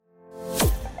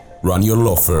run your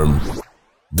law firm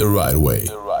the right way.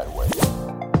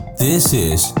 This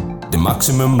is the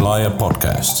Maximum Lawyer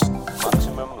Podcast.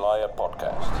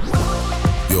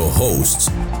 Your hosts,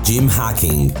 Jim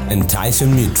Hacking and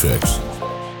Tyson Mutrux.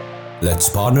 Let's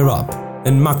partner up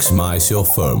and maximize your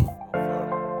firm.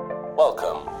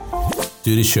 Welcome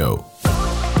to the show.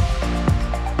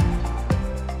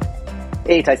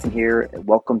 Hey, Tyson here.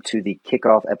 Welcome to the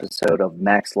kickoff episode of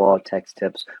Max Law Tech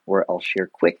Tips, where I'll share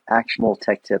quick, actionable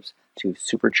tech tips to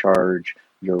supercharge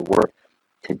your work.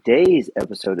 Today's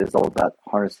episode is all about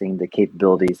harnessing the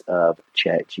capabilities of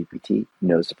ChatGPT.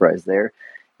 No surprise there,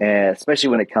 especially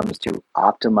when it comes to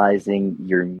optimizing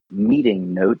your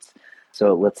meeting notes.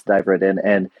 So let's dive right in.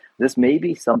 And this may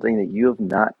be something that you have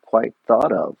not quite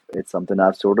thought of. It's something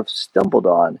I've sort of stumbled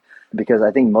on. Because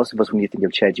I think most of us, when you think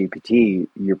of ChatGPT,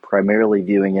 you're primarily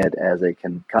viewing it as a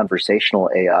conversational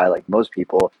AI like most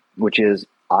people, which is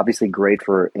obviously great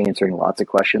for answering lots of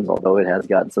questions, although it has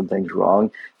gotten some things wrong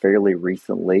fairly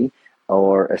recently,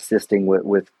 or assisting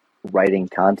with writing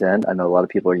content. I know a lot of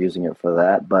people are using it for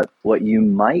that, but what you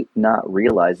might not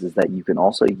realize is that you can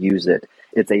also use it.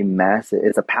 It's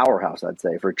a powerhouse, I'd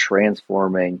say, for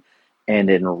transforming and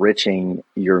enriching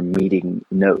your meeting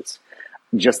notes.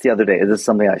 Just the other day, this is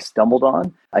something I stumbled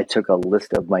on. I took a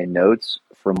list of my notes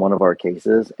from one of our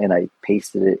cases and I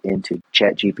pasted it into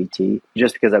ChatGPT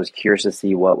just because I was curious to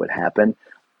see what would happen.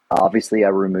 Obviously, I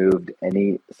removed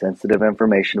any sensitive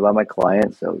information about my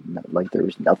client, so there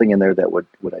was nothing in there that would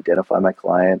identify my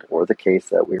client or the case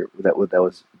that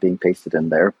was being pasted in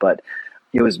there. But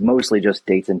it was mostly just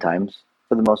dates and times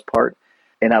for the most part,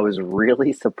 and I was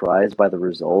really surprised by the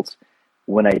results.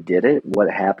 When I did it,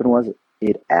 what happened was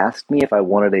it asked me if I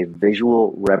wanted a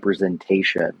visual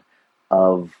representation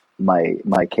of my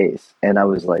case. And I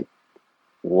was like,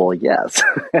 well, yes.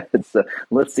 So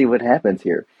let's see what happens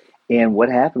here. And what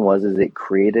happened was it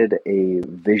created a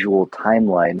visual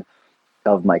timeline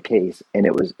of my case, and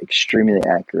it was extremely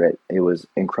accurate. It was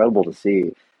incredible to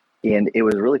see. And it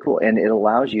was really cool. And it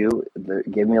allows you,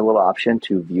 gave me a little option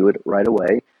to view it right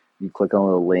away. You click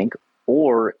on the link,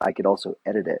 or I could also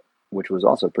edit it, which was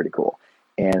also pretty cool.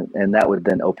 And that would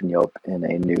then open you up in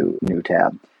a new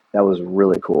tab. That was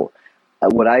really cool.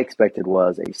 What I expected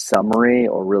was a summary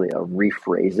or really a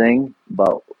rephrasing,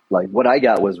 but like what I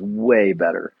got was way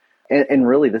better. And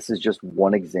really, this is just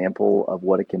one example of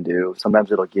what it can do.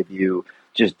 Sometimes it'll give you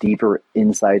just deeper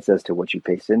insights as to what you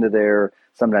paste into there.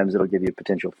 Sometimes it'll give you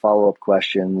potential follow-up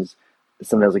questions.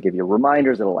 Sometimes it'll give you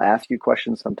reminders. It'll ask you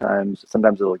questions sometimes.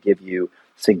 Sometimes it'll give you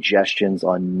suggestions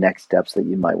on next steps that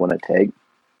you might want to take.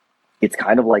 It's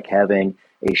kind of like having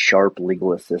a sharp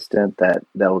legal assistant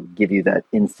that'll give you that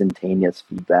instantaneous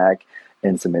feedback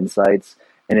and some insights.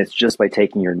 And it's just by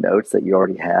taking your notes that you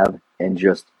already have and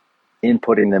just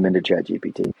inputting them into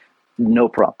ChatGPT. No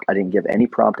prompt. I didn't give any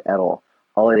prompt at all.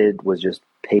 All I did was just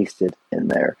paste it in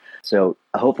there. So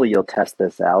hopefully you'll test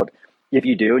this out. If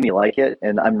you do and you like it,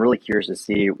 and I'm really curious to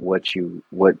see what you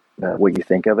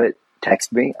think of it,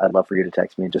 text me. I'd love for you to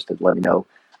text me just to let me know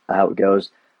how it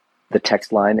goes. The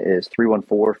text line is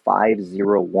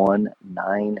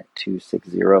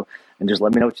 314-501-9260. And just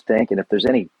let me know what you think. And if there's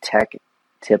any tech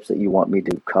tips that you want me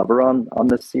to cover on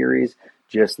this series,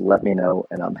 just let me know,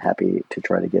 and I'm happy to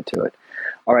try to get to it.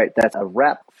 All right, that's a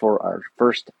wrap for our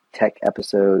first tech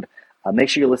episode. Make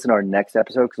sure you listen to our next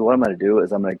episode, because what I'm going to do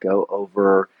is I'm going to go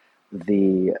over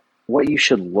what you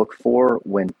should look for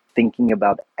when thinking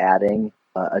about adding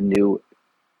a new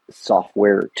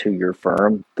software to your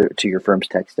firm, to your firm's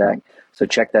tech stack. So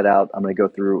check that out. I'm going to go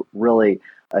through really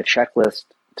a checklist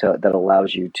that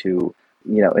allows you to,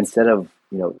 instead of,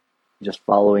 just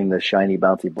following the shiny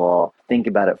bouncy ball, think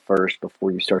about it first before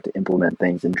you start to implement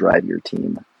things and drive your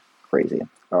team crazy.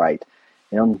 All right.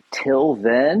 Until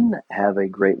then, have a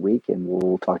great week, and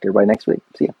we'll talk to everybody next week.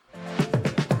 See ya.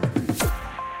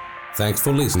 Thanks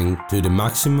for listening to the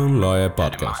Maximum Lawyer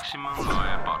Podcast.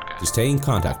 To stay in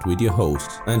contact with your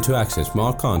host and to access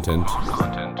more content,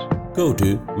 go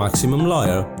to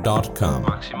MaximumLawyer.com.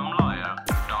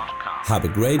 Have a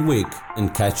great week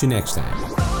and catch you next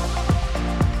time.